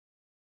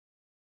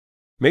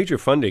Major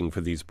funding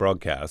for these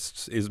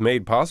broadcasts is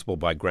made possible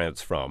by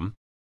grants from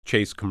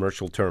Chase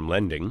Commercial Term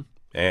Lending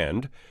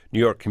and New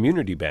York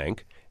Community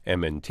Bank,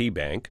 M&T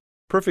Bank,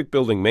 Perfect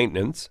Building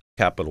Maintenance,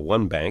 Capital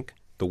One Bank,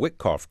 the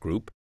Witkoff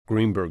Group,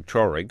 Greenberg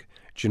Traurig,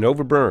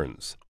 Genova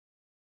Burns.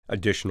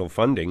 Additional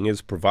funding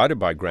is provided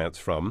by grants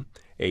from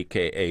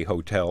AKA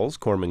Hotels,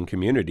 Corman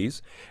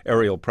Communities,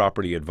 Aerial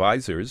Property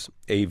Advisors,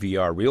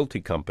 AVR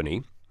Realty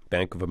Company,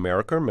 Bank of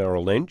America,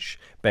 Merrill Lynch,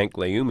 Bank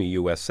Leumi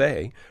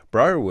USA,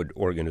 Briarwood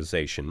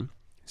Organization,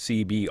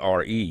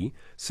 CBRE,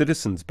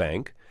 Citizens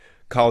Bank,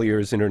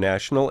 Colliers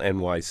International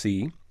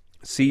NYC,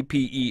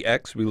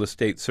 CPEX Real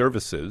Estate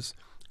Services,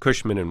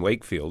 Cushman &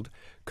 Wakefield,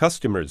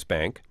 Customers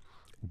Bank,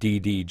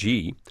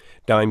 DDG,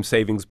 Dime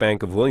Savings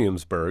Bank of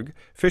Williamsburg,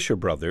 Fisher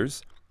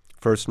Brothers,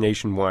 First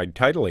Nationwide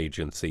Title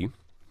Agency,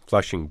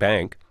 Flushing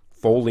Bank,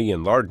 Foley &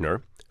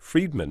 Lardner,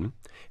 Friedman,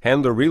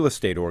 Handler Real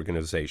Estate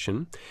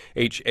Organization,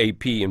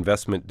 HAP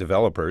Investment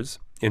Developers,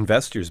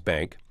 Investors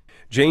Bank,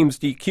 James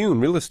D.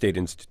 Kuhn Real Estate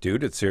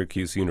Institute at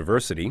Syracuse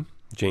University,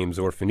 James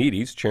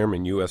Orphanides,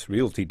 Chairman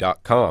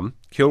USRealty.com,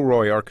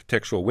 Kilroy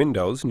Architectural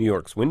Windows, New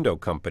York's Window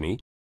Company,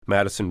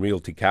 Madison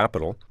Realty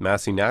Capital,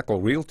 Massey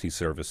Knackle Realty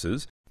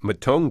Services,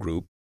 Matone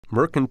Group,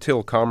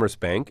 Mercantile Commerce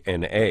Bank,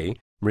 N.A.,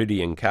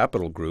 Meridian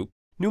Capital Group,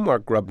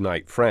 Newmark Grubb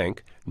Knight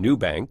Frank,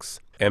 Newbanks,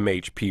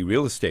 MHP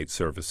Real Estate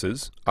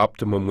Services,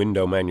 Optimum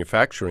Window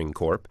Manufacturing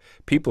Corp.,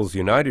 People's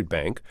United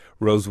Bank,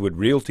 Rosewood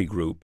Realty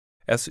Group,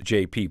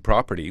 SJP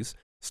Properties,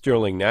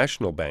 Sterling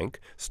National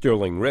Bank,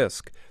 Sterling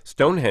Risk,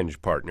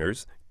 Stonehenge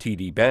Partners,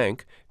 TD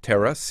Bank,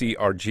 Terra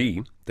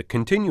CRG, the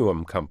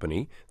Continuum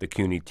Company, the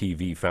CUNY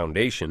TV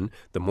Foundation,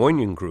 the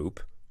Moynihan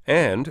Group,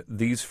 and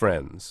these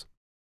friends.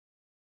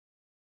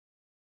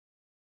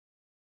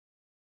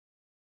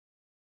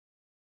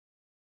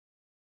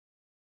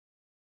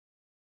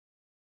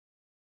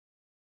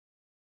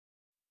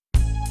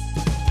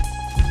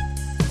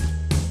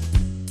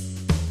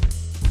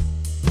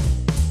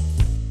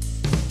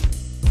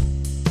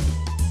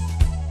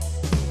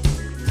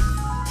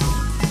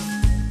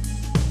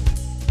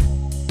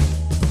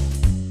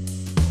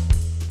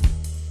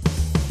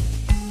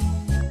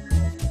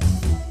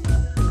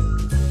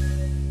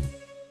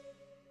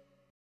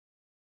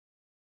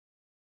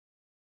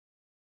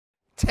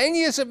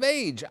 Years of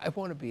age, I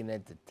want to be an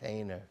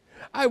entertainer.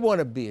 I want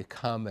to be a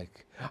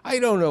comic. I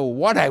don't know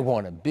what I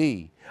want to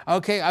be.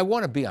 Okay, I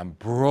want to be on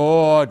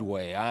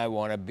Broadway. I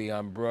want to be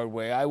on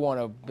Broadway. I want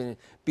to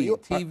be on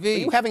TV. Are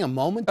you having a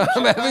moment?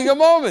 I'm having a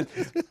moment.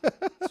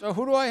 So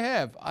who do I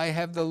have? I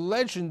have the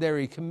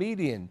legendary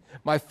comedian,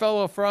 my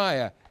fellow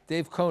friar,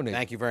 Dave Konig.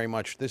 Thank you very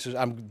much.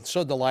 I'm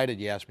so delighted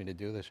you asked me to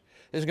do this.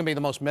 This is going to be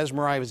the most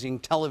mesmerizing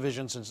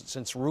television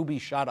since Ruby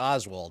shot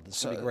Oswald. This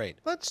is going to be great.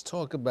 Let's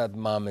talk about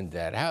mom and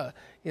dad. How,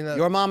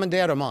 your mom and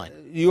dad or mine?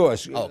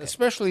 Yours. Okay.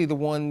 Especially the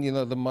one,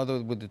 the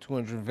mother with the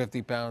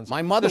 250 pounds.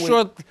 My mother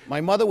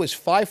was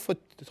 5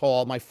 foot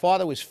tall. My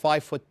father was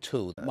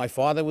 5'2". My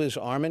father was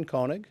Armin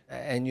Konig.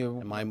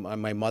 And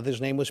my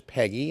mother's name was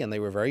Peggy, and they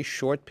were very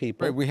short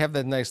people. Right, we have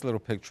that nice little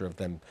picture of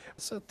them.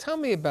 So tell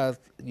me about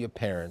your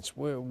parents.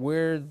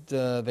 Where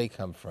did they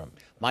come from?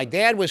 My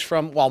dad was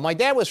from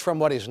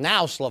what is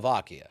now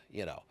Slovakia,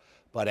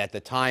 But at the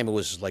time, it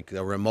was like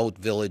a remote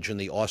village in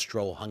the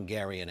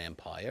Austro-Hungarian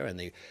Empire,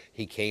 and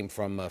he came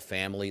from a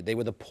family. They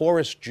were the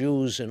poorest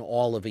Jews in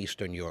all of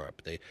Eastern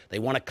Europe. They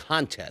won a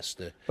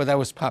contest. But that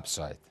was Pop's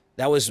side.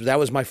 That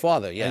was my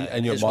father, yeah.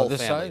 And your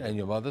mother's side? And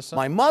your mother's side?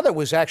 My mother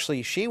was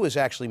actually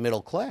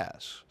middle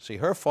class. See,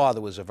 her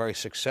father was a very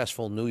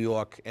successful New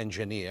York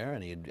engineer,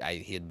 and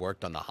he had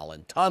worked on the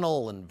Holland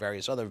Tunnel and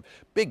various other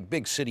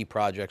big city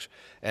projects,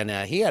 and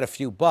he had a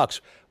few bucks.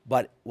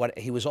 But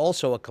he was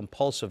also a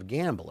compulsive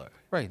gambler.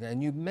 Right,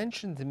 and you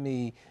mentioned to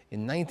me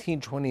in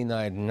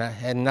 1929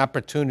 had an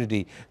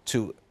opportunity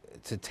to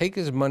take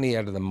his money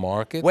out of the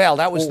market. Well,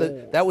 that was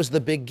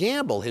the big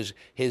gamble.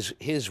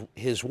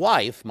 His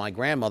wife, my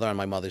grandmother on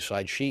my mother's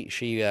side,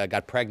 she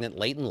got pregnant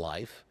late in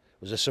life.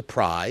 It was a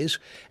surprise,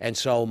 and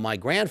so my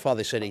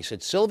grandfather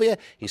said, Sylvia,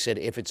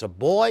 if it's a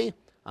boy,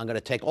 I'm going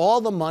to take all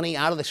the money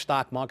out of the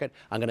stock market.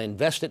 I'm going to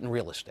invest it in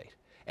real estate.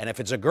 And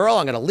if it's a girl,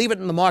 I'm going to leave it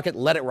in the market,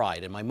 let it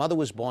ride. And my mother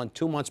was born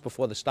 2 months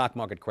before the stock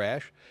market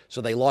crash, so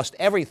they lost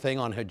everything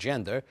on her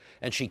gender,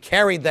 and she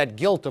carried that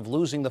guilt of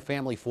losing the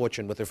family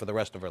fortune with her for the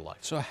rest of her life.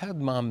 So how'd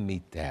Mom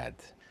meet Dad?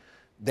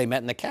 They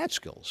met in the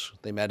Catskills.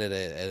 They met at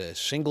a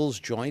singles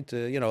joint,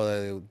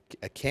 a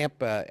camp,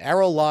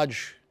 Arrow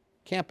Lodge.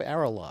 Camp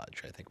Arrow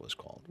Lodge, I think it was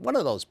called. One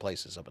of those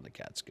places up in the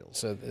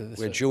Catskills,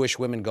 where Jewish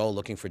women go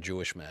looking for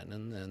Jewish men,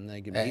 and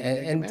they get married.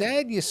 And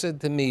Dad, you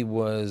said to me,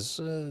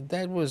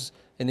 Dad was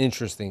an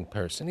interesting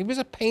person. He was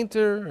a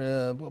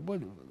painter.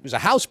 He was a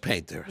house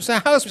painter. He was a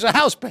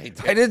house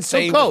painter. I did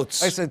say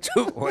coats. I said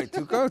two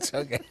coats.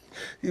 Okay,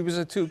 he was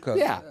a two coat.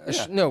 Yeah.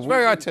 No, it's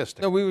very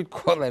artistic. No, we would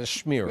call that a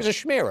schmearer. He was a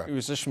schmearer. He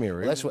was a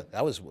schmearer. Well,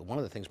 that was one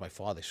of the things my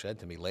father said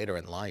to me later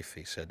in life.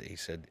 He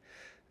said.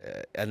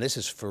 And this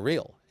is for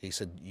real. He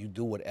said, you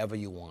do whatever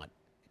you want.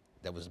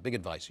 That was big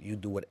advice. You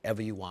do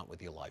whatever you want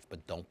with your life,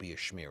 but don't be a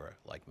schmearer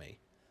like me.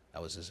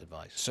 That was his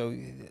advice. So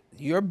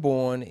you're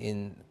born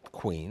in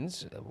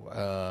Queens,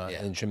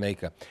 in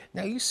Jamaica.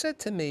 Now you said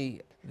to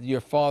me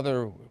your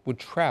father would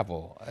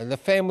travel, and the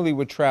family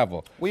would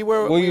travel.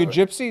 Were you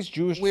gypsies,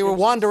 Jewish? We were gypsies?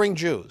 wandering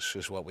Jews,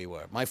 is what we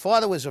were. My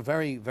father was a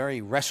very,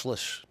 very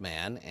restless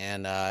man,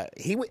 and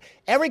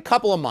every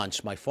couple of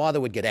months, my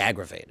father would get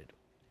aggravated.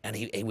 And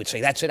he would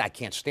say, "That's it, I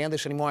can't stand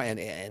this anymore."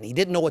 And he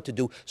didn't know what to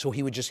do, so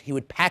he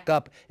would pack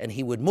up and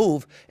he would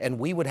move, and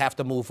we would have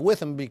to move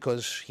with him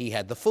because he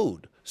had the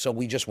food. So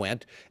we just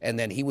went, and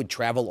then he would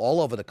travel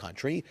all over the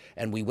country,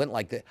 and we went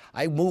like that.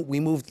 We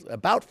moved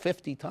about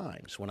 50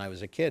 times when I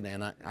was a kid,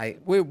 and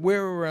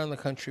Where around the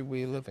country were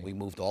you living? we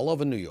moved all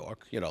over New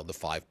York, you know, the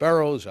 5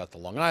 boroughs, out to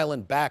Long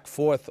Island, back,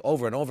 forth,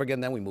 over and over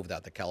again. Then we moved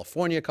out to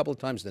California a couple of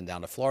times, then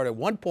down to Florida. At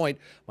one point,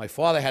 my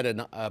father had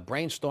a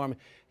brainstorm.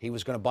 He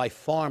was going to buy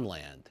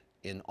farmland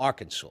in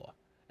Arkansas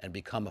and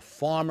become a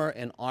farmer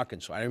in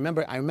Arkansas. I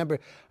remember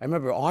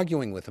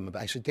arguing with him.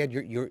 I said, "Dad,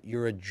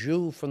 you're a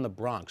Jew from the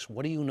Bronx.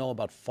 What do you know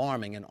about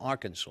farming in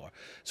Arkansas?"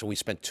 So we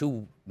spent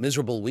 2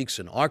 miserable weeks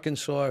in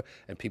Arkansas,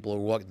 and people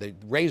were walking. The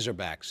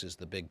Razorbacks is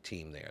the big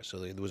team there. So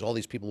there was all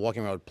these people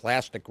walking around with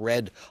plastic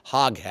red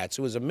hog hats.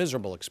 It was a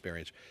miserable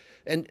experience.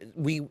 And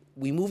we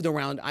moved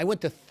around. I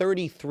went to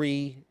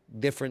 33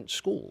 different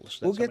schools.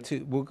 We'll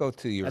go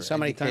to your That's how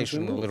many times we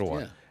education in a moved, little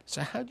while. yeah.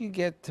 So how do you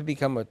get to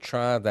become a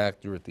child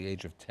actor at the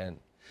age of 10?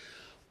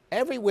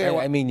 Everywhere.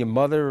 I mean, your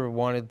mother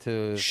wanted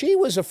to. She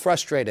was a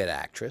frustrated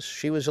actress.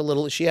 She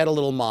had a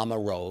little Mama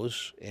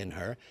Rose in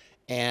her,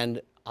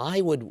 and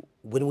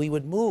when we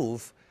would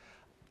move,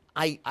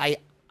 I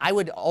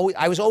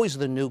was always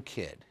the new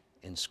kid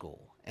in school,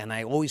 and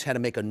I always had to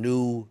make a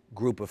new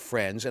group of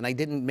friends, and I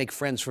didn't make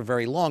friends for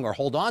very long or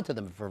hold on to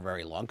them for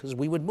very long because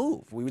we would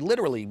move. We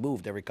literally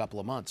moved every couple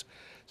of months.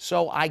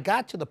 So I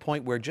got to the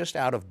point where just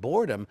out of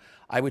boredom,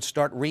 I would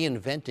start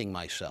reinventing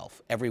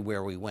myself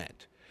everywhere we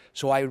went.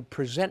 So I would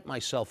present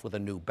myself with a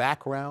new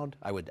background.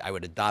 I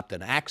would adopt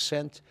an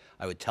accent.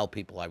 I would tell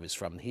people I was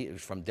from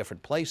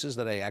different places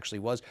that I actually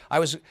was. I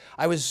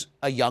was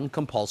a young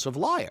compulsive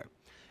liar.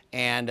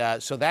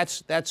 And so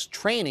that's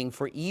training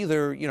for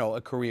either, you know,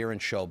 a career in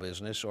show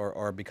business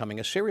or becoming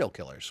a serial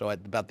killer. So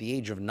at about the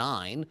age of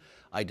 9,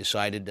 I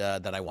decided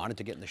that I wanted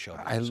to get in the show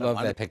business. I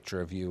love that picture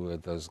of you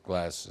with those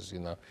glasses, you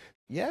know.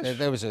 Yes.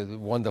 That was a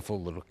wonderful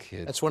little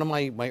kid. That's one of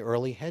my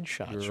early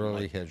headshots. Your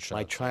early headshots.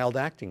 My child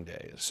acting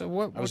days. So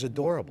what? I was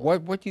adorable.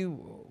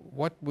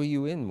 What were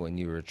you in when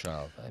you were a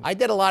child? I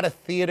did a lot of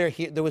theater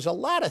here. There was a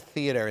lot of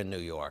theater in New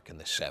York in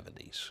the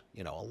 70s,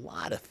 you know, a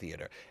lot of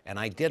theater. And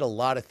I did a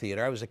lot of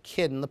theater. I was a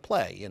kid in the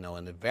play, you know,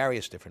 in the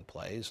various different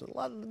plays. A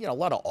lot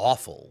of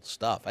awful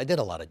stuff. I did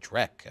a lot of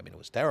Drek. I mean, it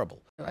was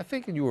terrible. I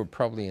think you were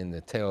probably in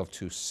The Tale of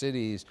Two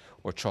Cities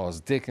or Charles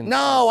Dickens.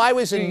 No, I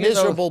was in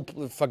miserable,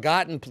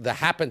 forgotten, the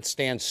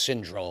happenstance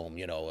syndrome,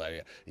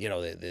 the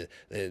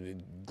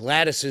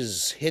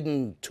Gladys's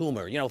hidden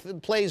tumor, you know,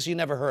 plays you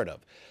never heard of.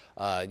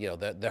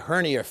 The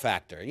hernia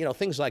factor, you know,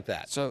 things like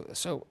that.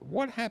 So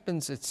what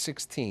happens at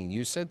 16?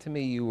 You said to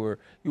me you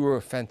were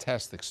a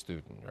fantastic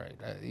student, right?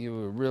 You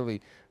were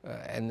really,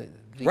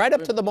 right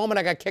up to the moment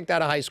I got kicked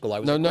out of high school, I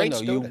was a great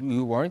student.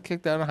 You weren't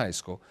kicked out of high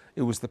school.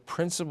 It was the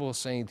principal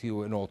saying to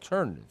you an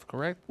alternative,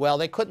 correct? Well,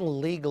 they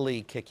couldn't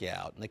legally kick you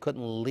out, and they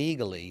couldn't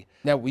legally.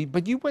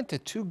 But you went to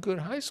 2 good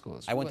high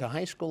schools. I went to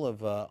High School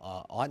of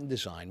Art and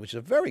Design, which is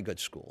a very good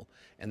school,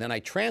 and then I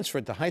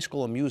transferred to High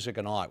School of Music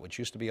and Art, which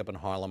used to be up in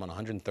Harlem on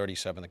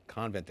 137th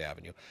Convent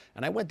Avenue,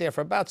 and I went there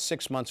for about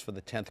 6 months for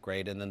the 10th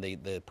grade, and then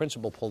the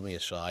principal pulled me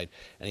aside,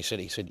 and he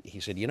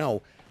said, you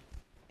know,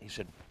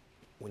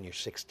 when you're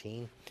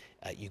 16,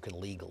 you can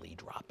legally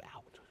drop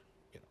out,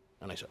 you know,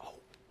 and I said, oh.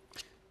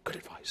 Good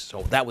advice.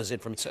 So that was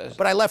it for me.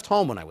 But I left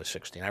home when I was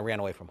 16. I ran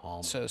away from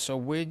home. So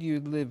where do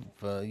you live?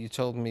 You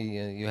told me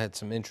you had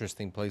some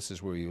interesting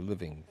places where you were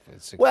living.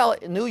 Well,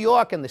 New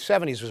York in the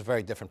 70s was a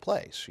very different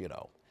place, you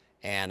know.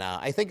 And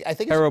I think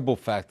terrible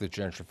fact of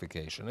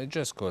gentrification. It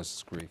just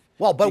causes grief.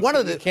 Well, but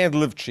you can't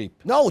live cheap.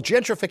 No,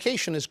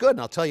 gentrification is good, and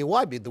I'll tell you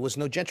why. There was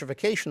no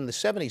gentrification in the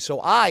 70s,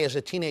 so I, as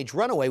a teenage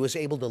runaway, was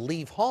able to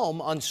leave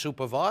home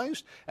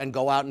unsupervised and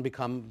go out and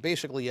become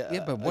basically a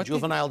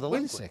juvenile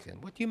delinquent. Wait a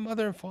second. What do your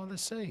mother and father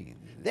say?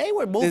 They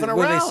were moving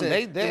around.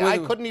 I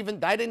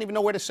didn't even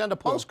know where to send a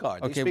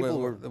postcard. Okay, These people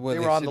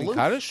were on the loose.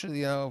 Kaddish,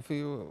 you know, for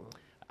you.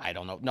 I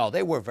don't know. No,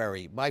 they were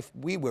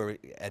we were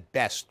at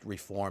best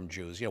Reformed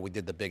Jews. You know, we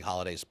did the big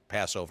holidays,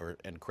 Passover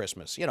and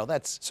Christmas. You know,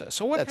 that's.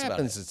 So what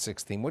happens at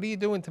 16? What are you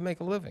doing to make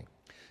a living?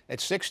 At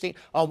 16,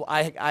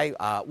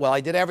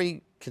 I did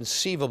every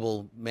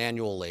conceivable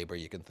manual labor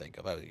you can think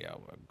of. You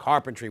know,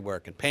 carpentry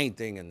work and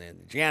painting, and then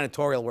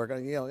janitorial work.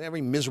 You know,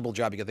 every miserable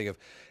job you can think of.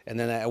 And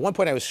then at one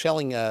point, I was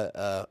selling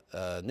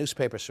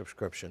newspaper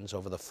subscriptions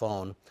over the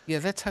phone. Yeah,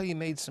 that's how you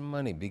made some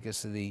money,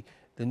 because of the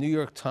New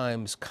York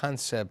Times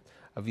concept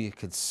of you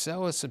could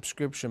sell a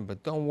subscription,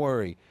 but don't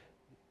worry,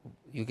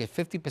 you get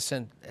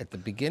 50% at the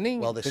beginning.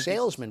 Well, the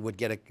salesman would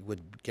get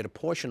a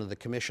portion of the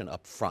commission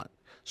up front.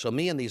 So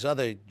me and these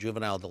other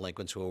juvenile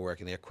delinquents who were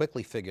working there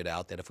quickly figured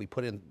out that if we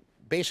put in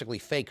basically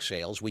fake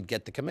sales, we'd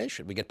get the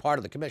commission. We'd get part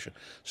of the commission.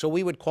 So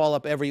we would call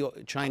up every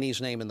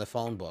Chinese name in the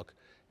phone book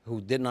who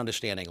didn't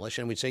understand English,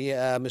 and we'd say,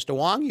 yeah, Mr.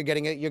 Wong, you're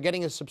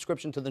getting a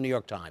subscription to the New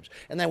York Times.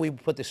 And then we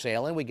put the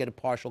sale in, we get a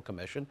partial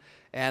commission,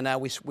 and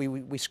we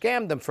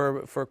scammed them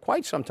for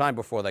quite some time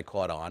before they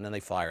caught on, and they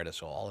fired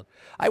us all.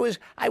 I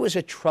was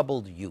a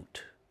troubled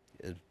youth,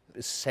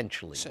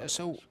 essentially.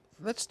 So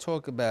let's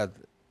talk about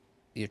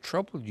your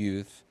troubled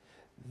youth.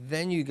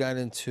 Then you got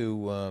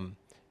into,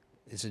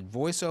 is it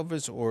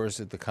voiceovers or is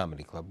it the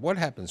comedy club? What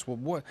happens?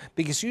 What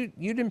because you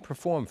didn't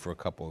perform for a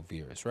couple of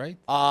years, right?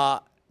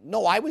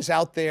 No, I was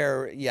out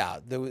there, yeah.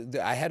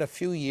 I had a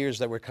few years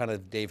that were kind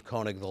of Dave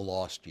Konig, the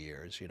lost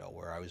years, you know,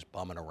 where I was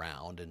bumming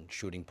around and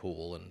shooting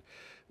pool. And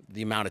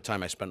the amount of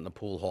time I spent in the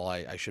pool hall,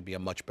 I should be a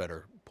much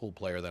better pool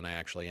player than I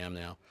actually am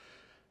now.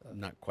 I'm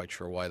not quite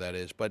sure why that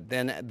is. But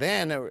then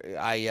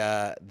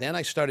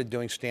I started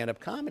doing stand-up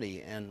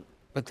comedy.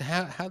 But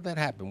how'd that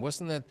happen?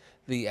 Wasn't that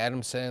the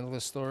Adam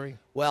Sandler story?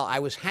 Well, I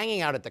was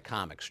hanging out at the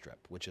Comic Strip,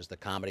 which is the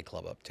comedy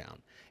club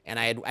uptown, and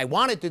I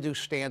wanted to do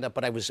stand-up,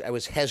 but I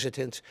was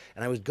hesitant,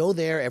 and I would go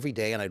there every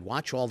day, and I'd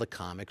watch all the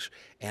comics,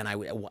 and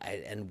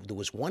there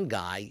was one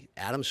guy,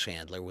 Adam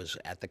Sandler, was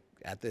at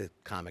the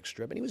Comic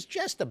Strip, and he was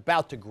just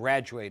about to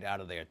graduate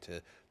out of there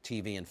to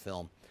TV and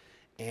film,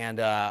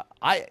 and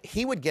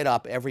he would get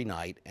up every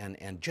night and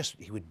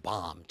he would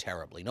bomb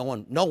terribly. No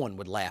one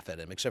would laugh at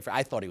him except for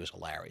I thought he was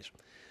hilarious.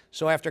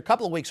 So after a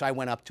couple of weeks, I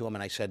went up to him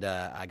and I said,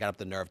 I got up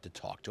the nerve to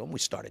talk to him. We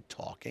started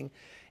talking,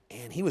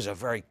 and he was a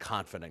very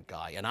confident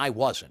guy, and I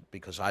wasn't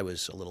because I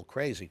was a little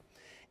crazy.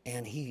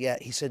 And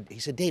he said,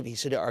 Dave, he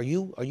said, are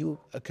you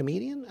a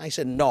comedian? I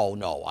said,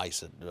 no. I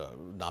said,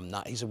 I'm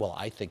not. He said, well,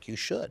 I think you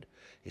should.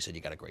 He said,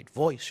 you got a great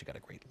voice, you got a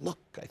great look.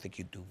 I think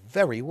you do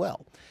very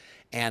well.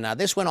 And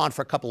this went on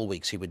for a couple of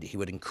weeks. He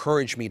would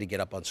encourage me to get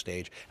up on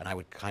stage, and I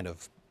would kind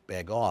of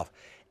beg off.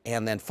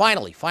 And then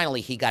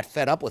finally, he got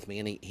fed up with me,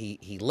 and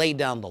he laid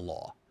down the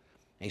law.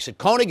 And he said,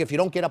 Konig, if you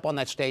don't get up on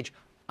that stage,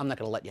 I'm not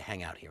going to let you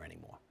hang out here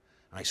anymore.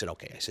 And I said,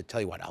 okay. I said,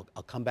 tell you what,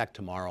 I'll come back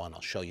tomorrow, and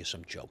I'll show you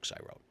some jokes I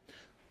wrote.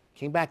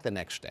 Came back the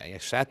next day. I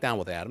sat down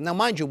with Adam. Now,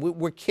 mind you,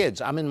 we're kids.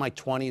 I'm in my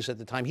 20s at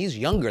the time. He's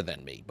younger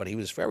than me, but he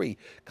was very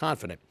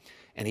confident.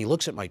 And he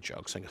looks at my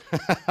jokes and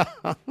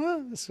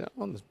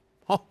goes,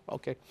 oh,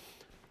 okay.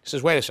 He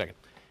says, wait a second.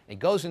 And he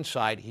goes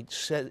inside.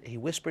 He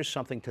whispers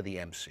something to the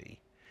MC.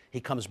 He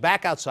comes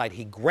back outside,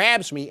 he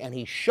grabs me, and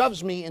he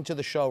shoves me into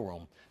the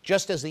showroom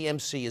just as the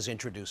MC is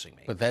introducing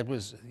me. But that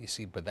was, you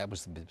see,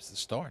 the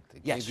start.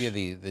 It Yes. gave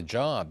you the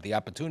job, the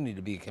opportunity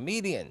to be a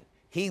comedian.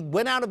 He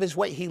went out of his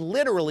way. He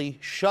literally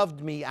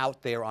shoved me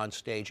out there on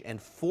stage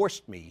and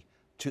forced me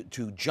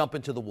to jump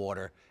into the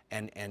water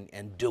and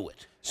do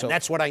it. So and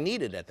that's what I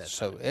needed at that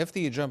time. So after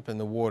you jump in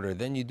the water,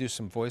 then you do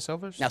some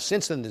voiceovers? Now,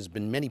 since then, there's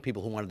been many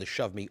people who wanted to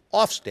shove me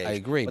off stage. I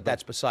agree. But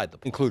that's beside the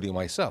point. Including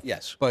myself.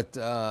 Yes. But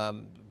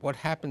what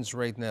happens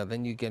right now?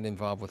 Then you get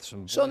involved with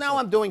some So now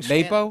I'm doing...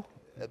 Mapo?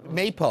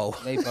 Mapo.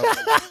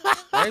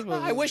 Mapo.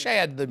 I wish I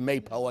had the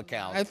Mapo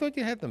account. I thought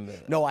you had them.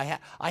 No, I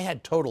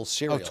had Total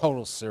Serial. Oh,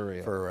 Total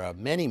Serial. For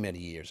many, many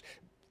years.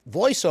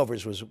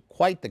 Voiceovers was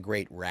quite the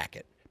great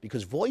racket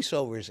because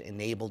voiceovers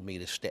enabled me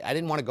to stay. I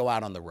didn't want to go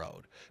out on the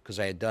road because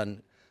I had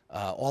done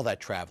all that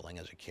traveling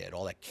as a kid,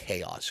 all that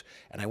chaos.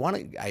 And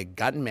I had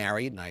gotten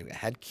married and I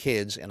had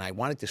kids and I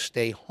wanted to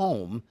stay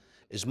home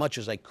as much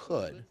as I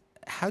could.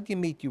 How did you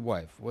meet your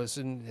wife?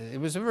 It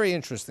was a very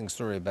interesting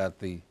story about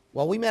the...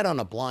 Well, we met on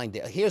a blind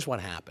date. Here's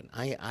what happened.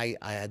 I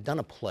had done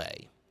a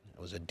play.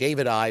 It was a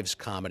David Ives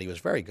comedy. It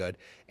was very good.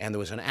 And there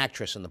was an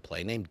actress in the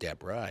play named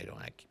Deborah.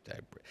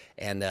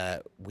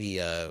 And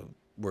we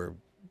were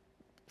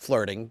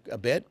flirting a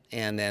bit.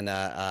 And then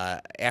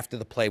after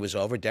the play was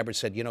over, Deborah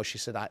said, you know, she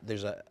said,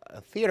 there's a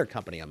theater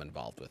company I'm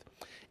involved with.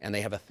 And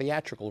they have a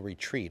theatrical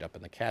retreat up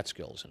in the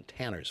Catskills in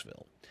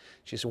Tannersville.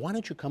 She said, why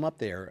don't you come up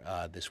there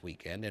this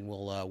weekend and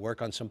we'll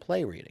work on some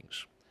play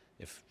readings,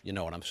 if you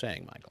know what I'm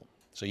saying, Michael.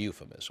 It's a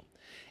euphemism.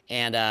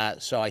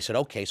 And so I said,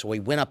 okay. So we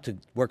went up to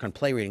work on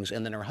play readings,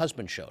 and then her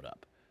husband showed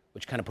up,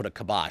 which kind of put a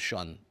kibosh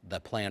on the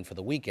plan for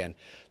the weekend.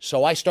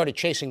 So I started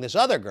chasing this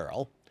other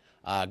girl,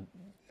 a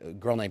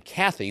girl named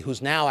Kathy,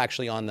 who's now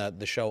actually on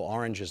the show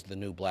Orange is the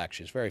New Black.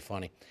 She's very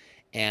funny.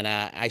 And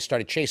I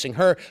started chasing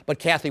her, but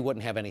Kathy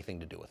wouldn't have anything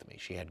to do with me.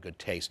 She had good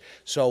taste.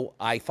 So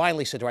I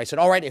finally said to her, I said,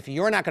 all right, if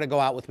you're not going to go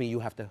out with me, you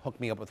have to hook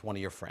me up with one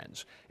of your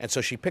friends. And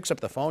so she picks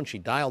up the phone, she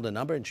dialed a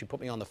number, and she put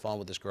me on the phone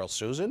with this girl,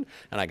 Susan.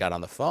 And I got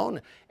on the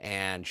phone,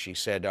 and she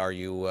said, are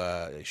you,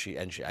 I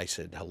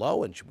said,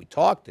 hello, and we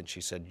talked, and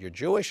she said, you're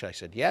Jewish? I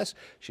said, yes.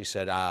 She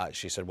said,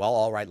 well,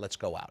 all right, let's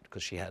go out,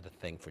 because she had a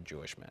thing for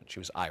Jewish men. She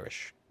was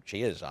Irish.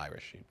 She is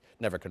Irish. She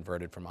never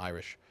converted from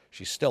Irish.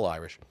 She's still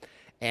Irish.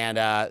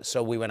 And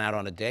so we went out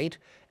on a date,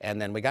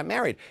 and then we got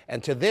married.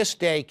 And to this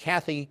day,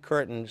 Kathy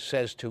Curtin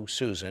says to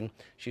Susan,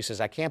 she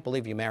says, I can't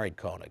believe you married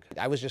Konig.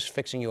 I was just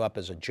fixing you up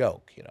as a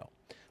joke, you know.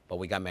 But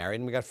we got married,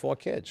 and we got 4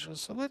 kids.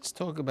 So let's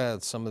talk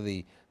about some of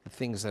the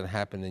things that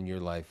happened in your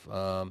life.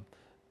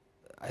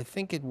 I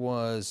think it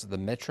was the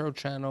Metro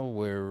channel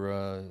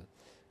where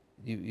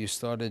You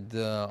started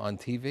on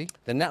TV?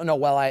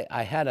 Well,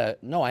 I had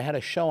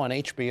a show on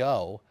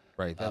HBO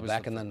Right, that was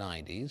back the in the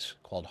 90s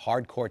called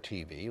Hardcore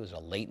TV. It was a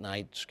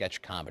late-night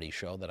sketch comedy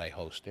show that I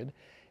hosted,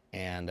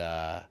 and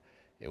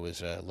it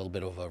was a little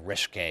bit of a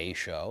risque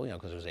show,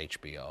 because it was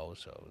HBO,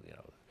 so,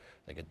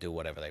 they could do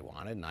whatever they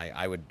wanted. And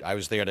I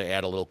was there to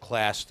add a little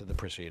class to the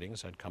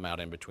proceedings. I'd come out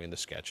in between the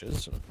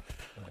sketches and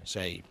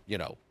say,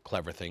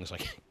 clever things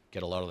like,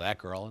 get a load of that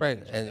girl. Right,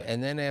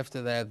 and then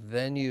after that,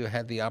 then you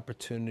had the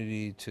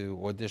opportunity to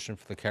audition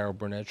for the Carol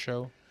Burnett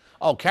show?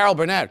 Oh, Carol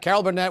Burnett.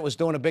 Carol Burnett was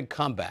doing a big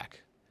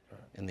comeback.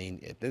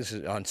 This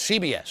is on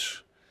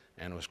CBS,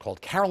 and it was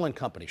called Carol and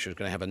Company. She was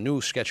going to have a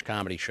new sketch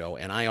comedy show,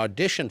 and I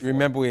auditioned for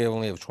Remember, we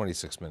only have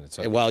 26 minutes.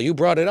 Okay. Well, you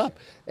brought it up.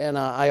 And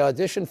I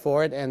auditioned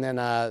for it, and then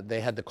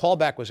the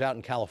callback was out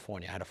in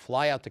California. I had to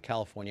fly out to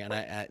California,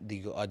 and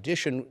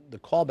the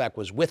callback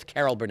was with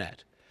Carol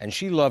Burnett. And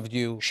she loved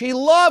you. She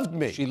loved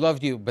me. She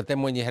loved you, but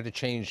then when you had to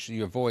change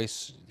your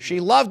voice...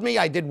 She loved me.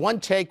 I did one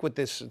take with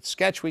this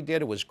sketch we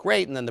did. It was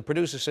great, and then the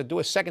producer said, do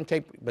a second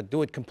take, but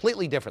do it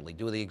completely differently.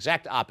 Do the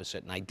exact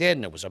opposite. And I did,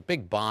 and it was a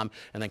big bomb.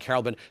 And then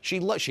Carol Burnett,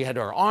 she had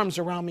her arms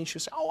around me, and she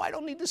said, oh, I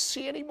don't need to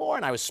see anymore.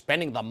 And I was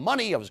spending the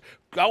money. I was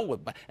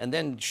going. And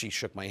then she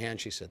shook my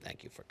hand. She said,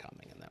 thank you for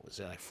coming. And that was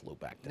it. I flew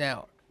back.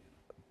 Now,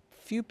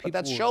 few people... But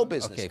that's show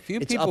business. Okay, few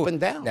it's people... up and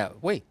down. Now,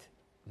 wait.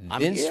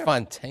 Vince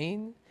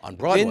Fontaine? On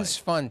Broadway. Vince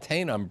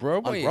Fontaine on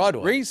Broadway? On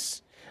Broadway.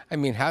 Grease? I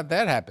mean, how'd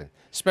that happen?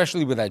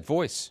 Especially with that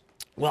voice.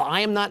 Well,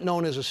 I am not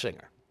known as a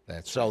singer.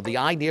 So right. The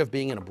idea of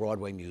being in a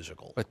Broadway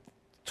musical. But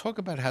talk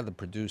about how the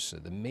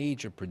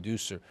major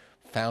producer,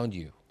 found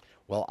you.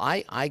 Well,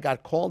 I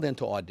got called in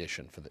to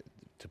audition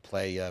to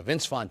play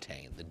Vince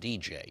Fontaine, the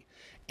DJ.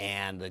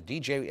 And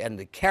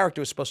the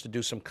character was supposed to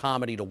do some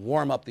comedy to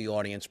warm up the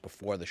audience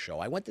before the show.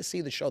 I went to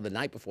see the show the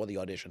night before the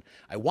audition.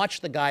 I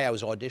watched the guy I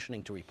was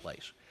auditioning to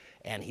replace.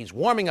 And he's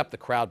warming up the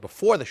crowd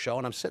before the show,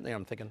 and I'm sitting there,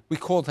 I'm thinking... We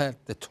called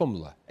that the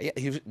Tumler.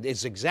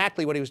 It's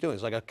exactly what he was doing.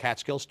 It's like a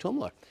Catskills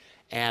Tumler.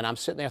 And I'm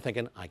sitting there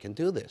thinking, I can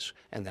do this.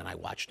 And then I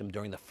watched him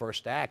during the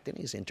first act, and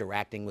he's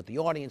interacting with the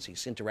audience.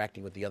 He's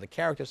interacting with the other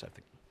characters. I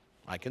think,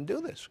 I can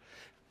do this.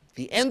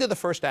 The end of the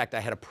first act,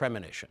 I had a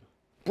premonition.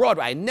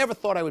 Broadway. I never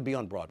thought I would be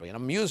on Broadway. In a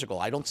musical,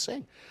 I don't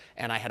sing.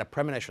 And I had a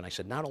premonition. I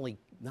said, not only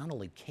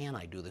can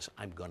I do this,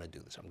 I'm going to do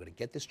this. I'm going to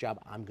get this job.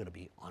 I'm going to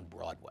be on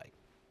Broadway.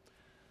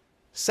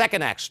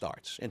 Second act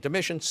starts.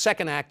 Intermission,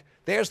 second act.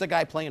 There's the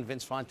guy playing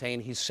Vince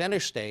Fontaine. He's center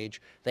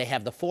stage. They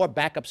have the 4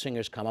 backup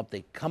singers come up.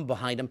 They come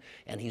behind him,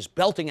 and he's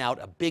belting out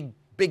a big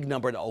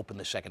number to open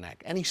the second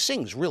act. And he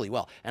sings really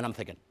well. And I'm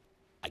thinking,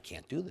 I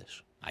can't do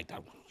this. I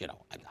don't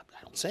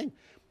sing.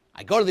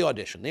 I go to the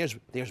audition.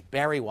 There's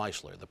Barry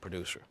Weissler, the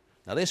producer.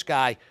 Now this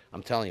guy,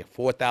 I'm telling you,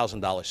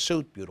 $4,000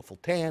 suit, beautiful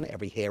tan,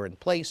 every hair in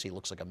place. He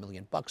looks like $1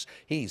 million.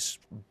 He's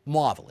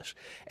marvelous.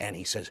 And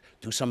he says,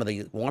 do some of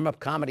the warm-up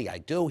comedy. I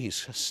do. He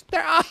says,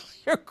 oh,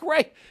 you're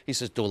great. He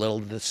says, do a little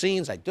of the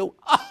scenes. I do.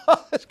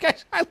 Oh,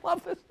 I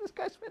love this. This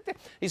guy's fantastic.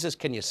 He says,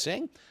 can you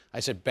sing?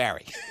 I said,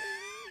 Barry,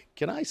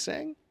 can I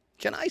sing?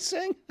 Can I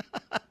sing?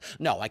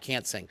 No, I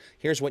can't sing.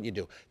 Here's what you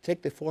do.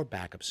 Take the 4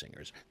 backup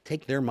singers.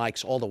 Take their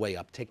mics all the way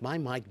up. Take my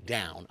mic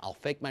down. I'll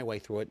fake my way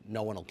through it.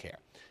 No one will care.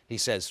 He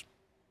says,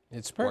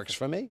 it's perfect. Works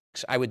for me.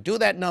 I would do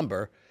that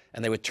number,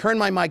 and they would turn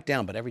my mic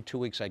down, but every 2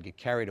 weeks I'd get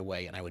carried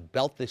away, and I would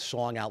belt this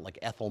song out like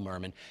Ethel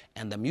Merman,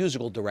 and the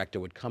musical director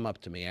would come up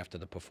to me after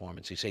the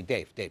performance. He'd say,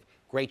 Dave,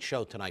 great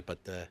show tonight, but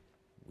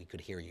we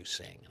could hear you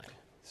sing.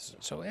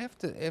 So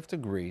after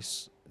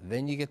Grease,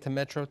 then you get to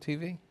Metro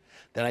TV?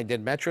 Then I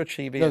did Metro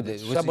TV. No, and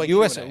it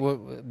was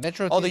Subway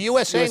Metro. Oh, the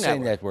USA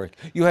Network.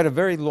 You had a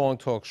very long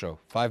talk show,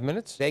 5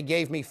 minutes. They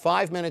gave me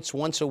 5 minutes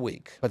once a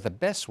week. But the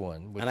best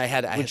one, and I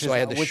had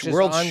the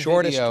world's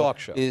shortest talk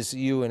show, is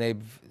you and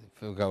Abe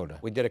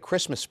Vigoda. We did a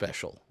Christmas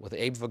special with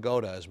Abe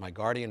Vigoda as my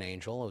guardian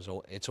angel. It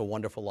was It's a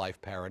Wonderful Life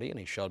parody, and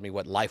he showed me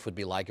what life would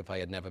be like if I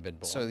had never been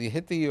born. So you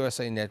hit the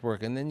USA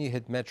Network, and then you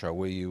hit Metro,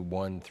 where you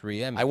won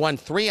 3 Emmys. I won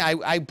 3.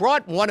 I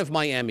brought one of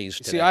my Emmys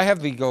today. See, I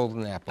have the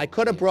Golden Apple. I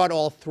could have brought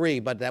all 3,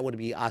 but that would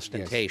be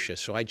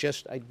ostentatious.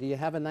 Yes. So do you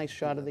have a nice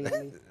shot of the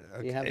Emmy?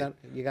 Okay. Do you have that?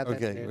 You got that?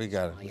 Okay, we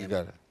got it. We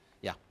got it.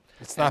 Yeah.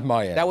 It's not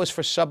my Emmy. That was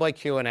for Subway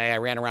Q&A. I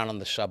ran around on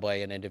the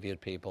subway and interviewed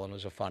people, and it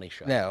was a funny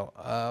show.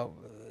 Now,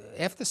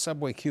 after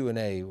Subway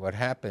Q&A, what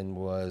happened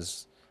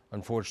was,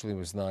 unfortunately,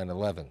 was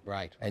 9/11.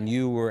 Right. And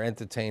you were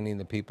entertaining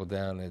the people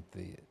down at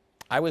the...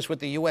 I was with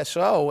the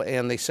USO,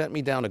 and they sent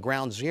me down to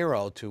Ground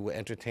Zero to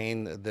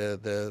entertain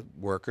the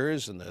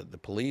workers and the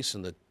police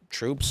and the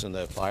troops and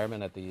the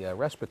firemen at the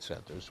respite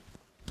centers.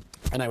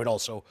 And I would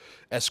also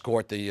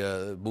escort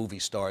the movie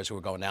stars who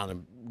were going down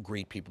and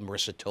greet people.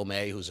 Marissa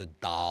Tomei, who's a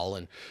doll,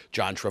 and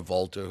John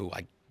Travolta, who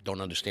I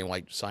don't understand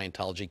why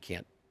Scientology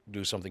can't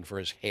do something for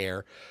his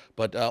hair,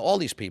 but all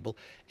these people.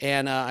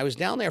 And I was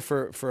down there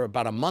for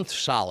about a month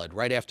solid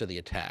right after the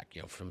attack,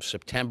 from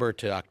September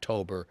to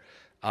October.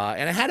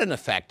 And it had an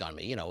effect on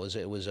me.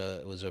 It was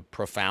a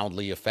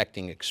profoundly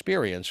affecting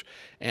experience,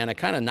 and it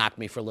kind of knocked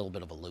me for a little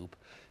bit of a loop.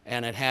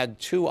 And it had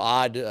 2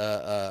 odd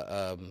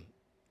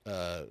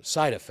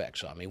side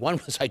effects on me. One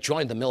was I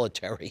joined the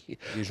military.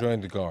 You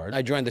joined the Guard.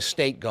 I joined the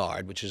State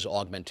Guard, which is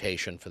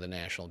augmentation for the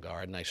National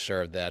Guard, and I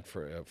served that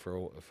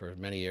for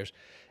many years.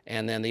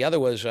 And then the other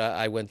was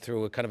I went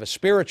through a kind of a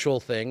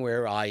spiritual thing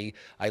where I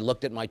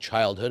looked at my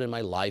childhood and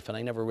my life, and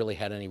I never really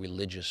had any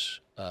religious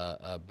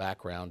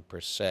background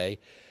per se.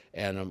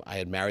 And I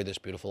had married this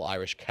beautiful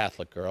Irish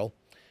Catholic girl,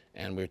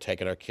 and we were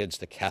taking our kids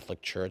to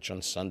Catholic church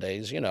on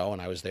Sundays, and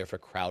I was there for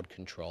crowd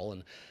control.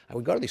 And I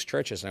would go to these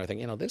churches, and I would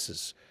think, this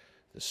is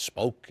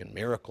smoke and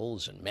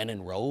miracles and men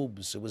in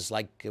robes. It was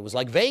like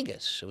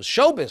Vegas. It was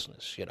show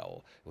business, It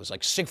was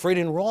like Siegfried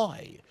and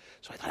Roy.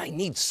 So I thought I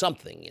need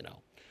something,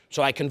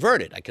 So I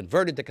converted. I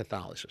converted to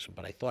Catholicism,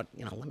 but I thought,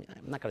 I'm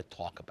not going to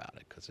talk about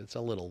it because it's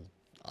a little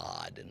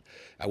odd, and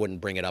I wouldn't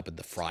bring it up at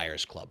the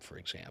Friars Club, for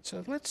example.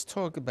 So let's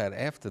talk about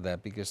after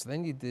that, because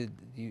then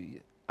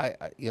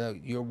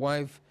your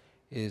wife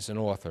is an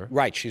author.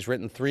 Right. She's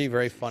written 3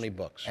 very funny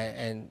books.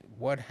 And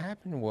what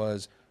happened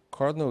was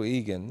Cardinal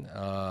Egan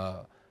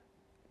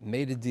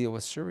made a deal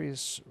with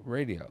Sirius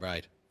Radio.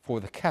 Right.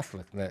 For the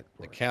Catholic network.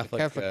 The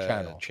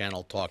Catholic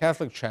channel talk.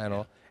 Catholic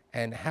channel,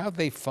 and how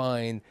they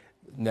find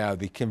now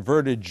the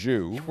converted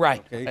Jew.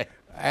 Right. Okay, right.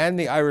 And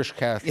the Irish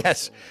Catholic.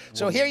 Yes.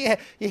 So here you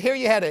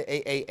had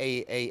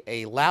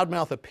a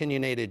loudmouth,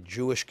 opinionated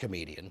Jewish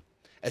comedian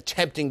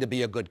attempting to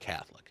be a good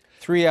Catholic.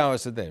 3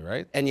 hours a day,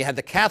 right? And you had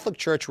the Catholic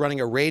Church running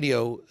a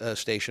radio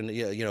station,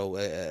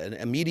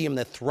 a medium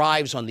that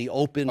thrives on the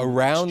open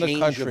around the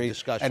exchange country. of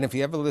discussion. And if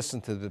you ever listen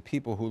to the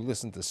people who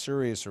listen to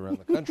Sirius around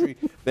the country,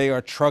 they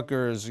are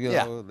truckers.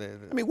 Yeah.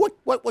 I mean,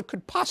 what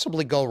could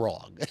possibly go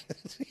wrong?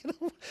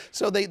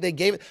 So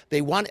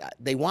they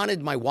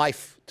wanted my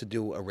wife to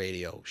do a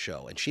radio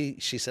show, and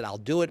she said, I'll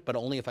do it, but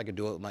only if I could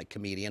do it with my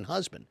comedian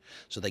husband.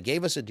 So they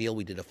gave us a deal.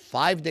 We did a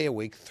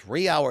 5-day-a-week,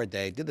 3-hour a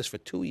day. Did this for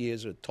 2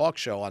 years, a talk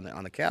show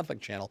on the Catholic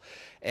channel,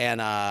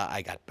 and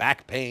I got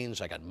back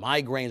pains, I got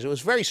migraines. It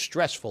was very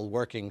stressful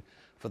working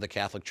for the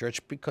Catholic Church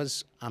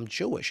because I'm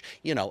Jewish,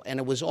 and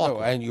it was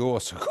awkward. Oh, and you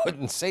also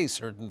couldn't say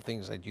certain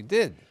things that you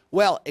did.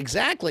 Well,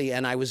 exactly,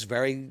 and I was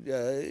very,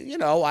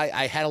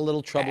 I had a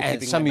little trouble And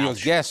keeping some my of your mouth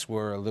shut. guests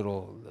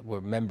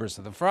were members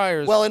of the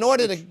Friars. Well, in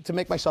order to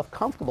make myself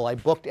comfortable, I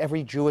booked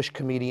every Jewish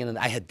comedian, and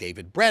I had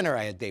David Brenner,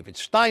 I had David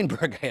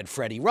Steinberg, I had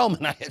Freddie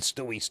Roman, I had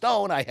Stewie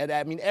Stone,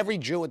 every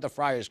Jew at the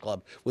Friars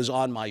Club was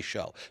on my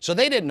show. So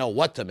they didn't know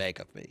what to make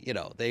of me,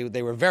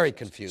 they were very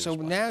confused. So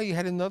now you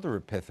had another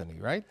epiphany,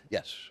 right?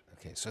 Yes.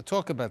 Okay, so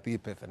talk about the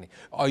epiphany.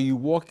 Are you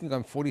walking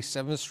on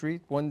 47th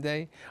Street one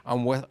day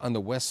on the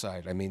west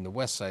side? I mean, the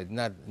west side,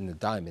 not in the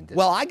Diamond District.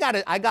 Well, I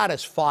got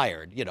us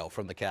fired,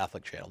 from the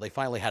Catholic channel. They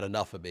finally had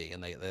enough of me,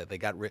 and they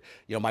got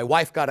my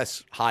wife got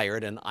us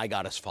hired, and I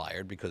got us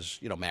fired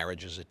because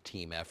marriage is a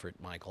team effort,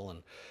 Michael,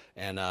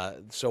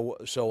 so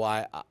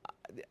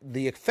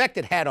the effect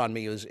it had on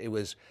me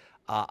was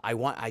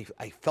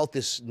I felt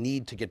this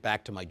need to get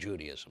back to my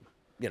Judaism.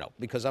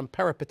 Because I'm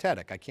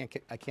peripatetic. I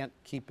can't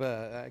keep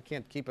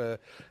a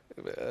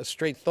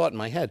straight thought in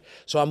my head.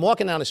 So I'm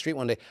walking down the street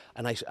one day,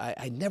 and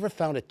I never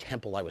found a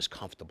temple I was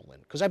comfortable in,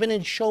 because I've been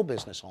in show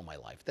business all my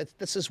life.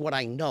 This is what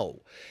I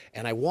know.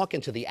 And I walk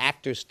into the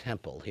Actors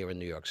Temple here in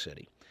New York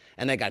City,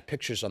 and they got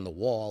pictures on the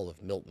wall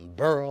of Milton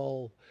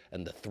Berle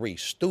and the Three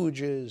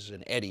Stooges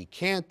and Eddie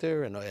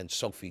Cantor and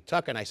Sophie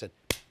Tucker. And I said,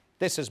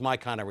 this is my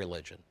kind of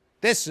religion.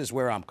 This is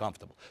where I'm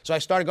comfortable. So I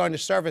started going to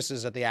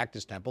services at the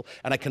Actors Temple,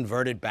 and I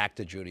converted back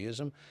to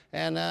Judaism,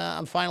 and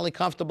I'm finally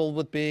comfortable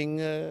with being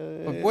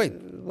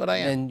what I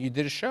am. And you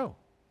did a show.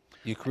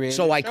 You created.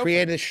 So I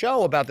created a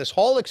show about this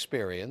whole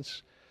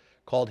experience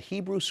called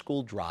Hebrew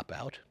School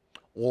Dropout,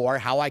 or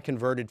how I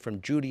converted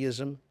from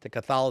Judaism to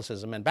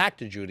Catholicism and back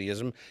to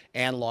Judaism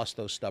and lost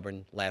those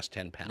stubborn last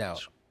 10 pounds. Now,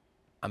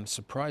 I'm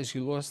surprised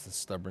you lost the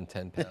stubborn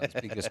 10 pounds,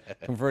 because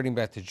converting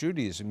back to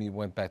Judaism, you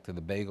went back to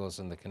the bagels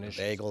and the knishes.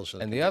 Bagels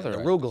and the other the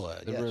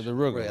arugula, the yes.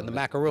 arugula. And the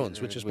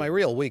macaroons, which is my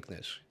real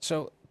weakness.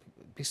 So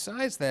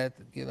besides that,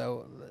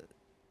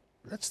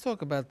 let's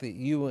talk about Dave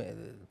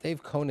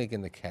Konig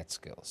and the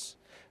Catskills.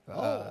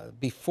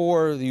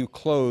 Before you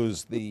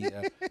closed the,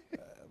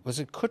 was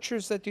it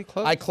Kutcher's that you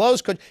closed? I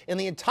closed in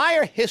the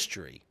entire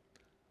history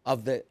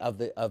of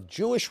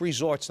Jewish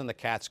resorts in the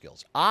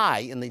Catskills.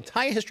 In the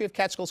entire history of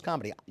Catskills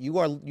comedy, you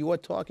are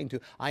talking to,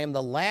 I am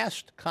the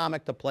last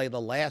comic to play the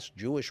last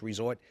Jewish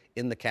resort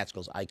in the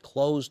Catskills. I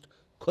closed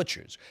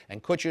Kutcher's,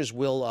 and Kutcher's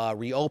will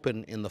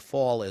reopen in the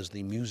fall as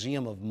the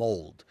Museum of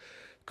Mold.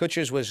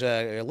 Kutcher's was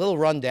a little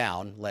run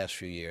down last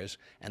few years,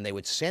 and they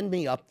would send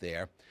me up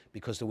there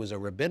because there was a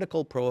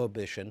rabbinical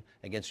prohibition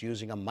against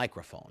using a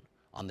microphone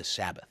on the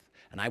Sabbath.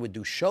 And I would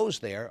do shows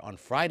there on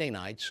Friday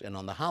nights and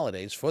on the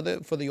holidays for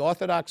the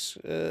Orthodox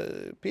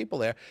people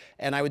there,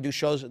 and I would do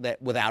shows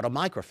without a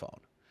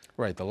microphone.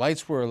 Right, the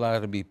lights were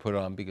allowed to be put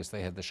on because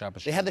they had the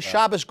Shabbos. They had the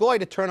Shabbos Goy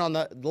to turn on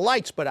the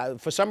lights, but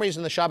for some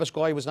reason the Shabbos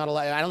Goy was not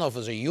allowed. I don't know if it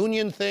was a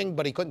union thing,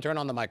 but he couldn't turn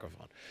on the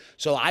microphone.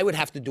 So I would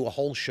have to do a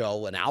whole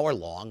show, an hour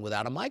long,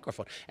 without a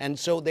microphone. And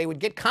so they would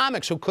get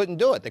comics who couldn't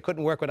do it. They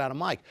couldn't work without a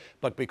mic.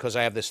 But because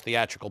I have this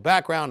theatrical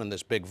background and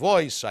this big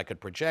voice, I could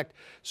project.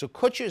 So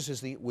Kutcher's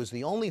was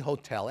the only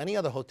hotel, any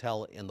other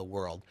hotel in the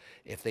world,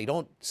 if they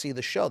don't see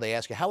the show, they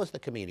ask you, how was the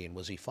comedian?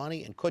 Was he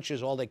funny? And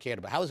Kutcher's all they cared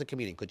about. How was the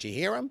comedian? Could you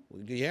hear him?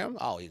 Did you hear him?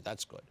 Oh,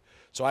 that's good.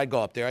 So I'd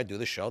go up there, I'd do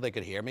the show, they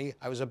could hear me.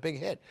 I was a big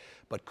hit.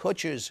 But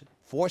Kutcher's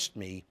forced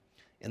me,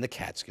 in the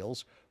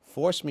Catskills,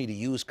 forced me to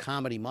use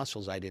comedy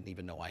muscles I didn't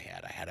even know I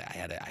had. I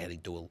had to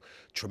do a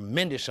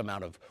tremendous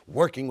amount of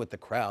working with the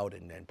crowd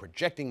and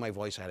projecting my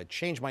voice. I had to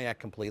change my act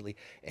completely.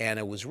 And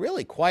it was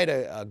really quite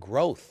a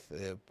growth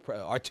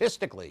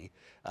artistically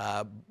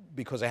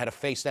because I had to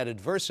face that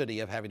adversity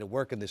of having to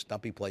work in this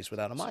dumpy place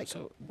without a mic.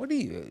 So what do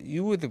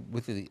you were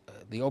with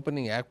the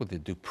opening act with the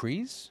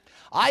Duprees?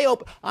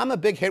 I'm a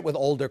big hit with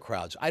older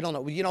crowds. I don't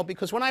know,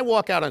 because when I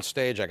walk out on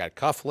stage, I got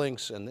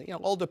cufflinks, and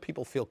older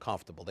people feel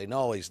comfortable. They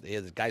know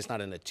the guy's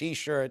not in a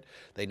T-shirt.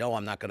 They know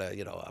I'm not gonna,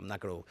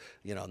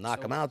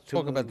 knock him out.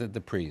 Talk about the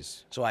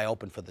Duprees. So I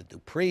opened for the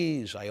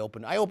Duprees. I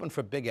opened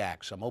for big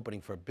acts. I'm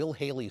opening for Bill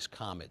Haley's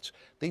Comets.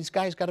 These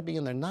guys got to be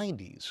in their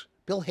 90s.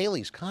 Bill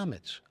Haley's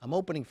Comets. I'm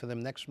opening for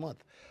them next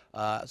month.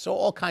 So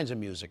all kinds of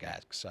music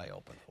acts I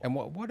open for. And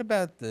what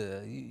about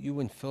you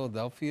in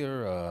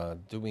Philadelphia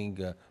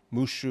doing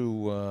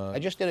Mushu? I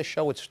just did a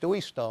show with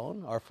Stewie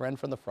Stone, our friend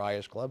from the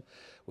Friars Club.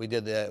 We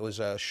did it was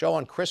a show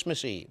on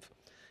Christmas Eve.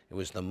 It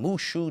was the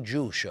Mushu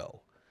Jew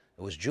Show.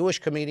 It was Jewish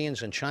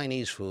comedians and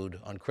Chinese food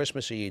on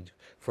Christmas Eve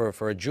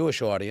for a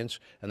Jewish audience,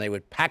 and they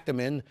would pack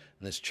them in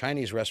this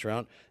Chinese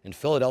restaurant in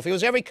Philadelphia. It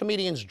was every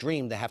comedian's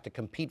dream to have to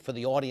compete for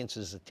the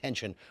audience's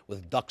attention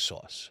with duck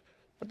sauce.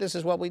 But this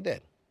is what we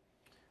did.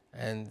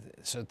 And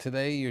so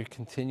today you're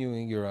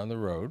continuing, you're on the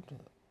road.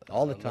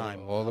 All the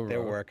time.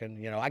 They're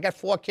working. I got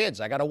 4 kids.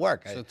 I got to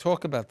work. So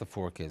talk about the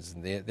 4 kids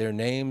and their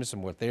names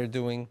and what they're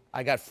doing.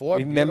 I got 4.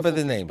 Remember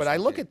the names. But I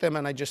look at them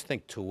and I just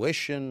think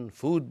tuition,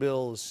 food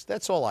bills,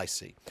 that's all I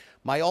see.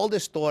 My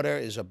oldest daughter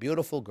is a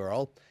beautiful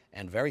girl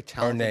and very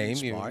talented and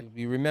smart.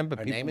 You remember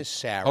Her people. name is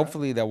Sarah.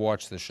 Hopefully they'll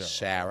watch the show.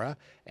 Sarah,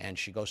 and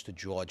she goes to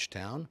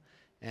Georgetown,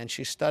 and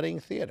she's studying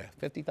theater.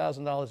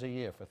 $50,000 a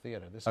year for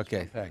theater. This is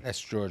Okay, that's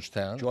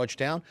Georgetown.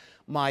 Georgetown.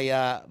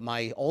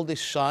 My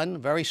oldest son,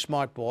 very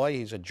smart boy.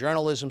 He's a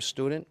journalism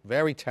student,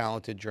 very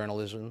talented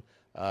journalism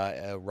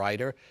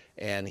writer,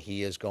 and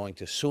he is going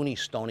to SUNY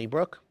Stony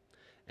Brook.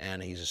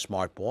 And he's a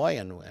smart boy,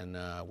 and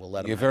we'll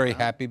let him. You're very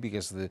happy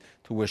because the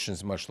tuition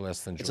is much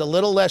less than Georgetown. It's a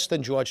little less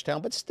than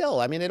Georgetown, but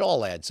still, I mean, it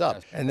all adds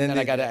up. And then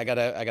I got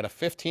a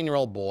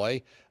 15-year-old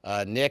boy,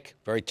 Nick,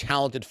 very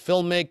talented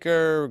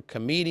filmmaker,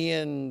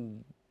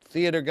 comedian,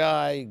 theater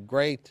guy,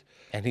 great.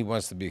 And he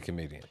wants to be a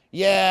comedian.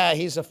 Yeah,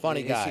 he's a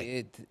funny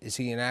guy. Is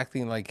he in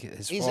acting like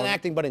his He's father? in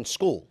acting, but in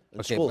school.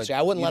 Okay, school. but See,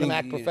 I wouldn't let him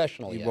act you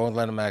professionally. You won't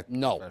let him act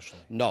No,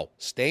 professionally? no.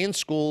 Stay in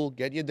school,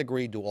 get your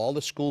degree, do all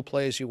the school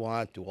plays you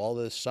want, do all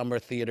the summer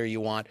theater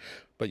you want,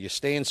 but you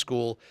stay in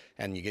school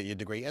and you get your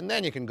degree, and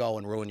then you can go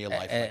and ruin your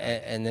life.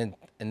 And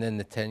then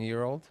the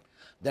 10-year-old?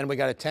 Then we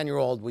got a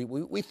 10-year-old.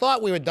 We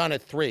thought we were done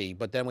at 3,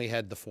 but then we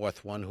had the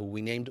 4th one who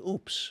we named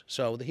Oops.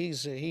 So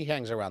he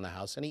hangs around the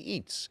house and he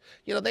eats.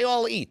 They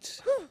all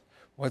eat.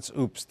 What's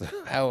Oops?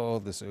 How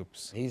old is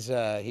Oops? He's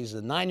a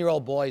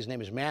 9-year-old boy. His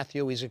name is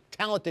Matthew. He's a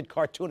talented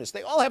cartoonist.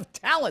 They all have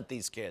talent,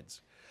 these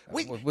kids.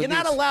 You're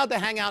not allowed to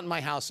hang out in my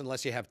house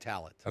unless you have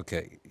talent.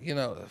 Okay,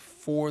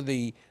 for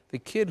the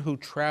kid who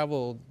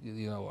traveled,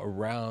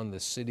 around the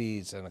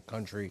cities and the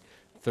country,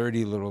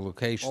 30 little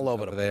locations all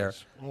over there,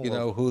 place.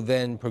 Who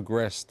then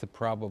progressed to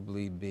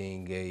probably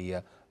being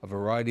a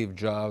variety of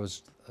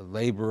jobs, a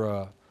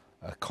laborer,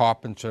 a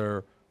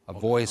carpenter, a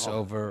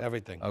voiceover.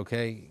 Everything.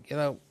 Okay,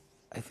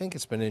 I think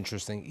it's been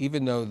interesting,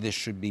 even though this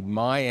should be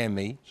my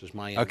Emmy. This is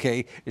my Emmy.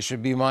 Okay, it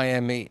should be my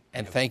Emmy,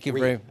 and thank you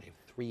very much.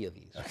 3 of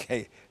these.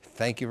 Okay,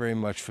 thank you very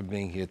much for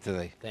being here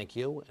today. Thank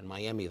you, and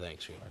my Emmy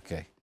thanks you.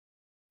 Okay.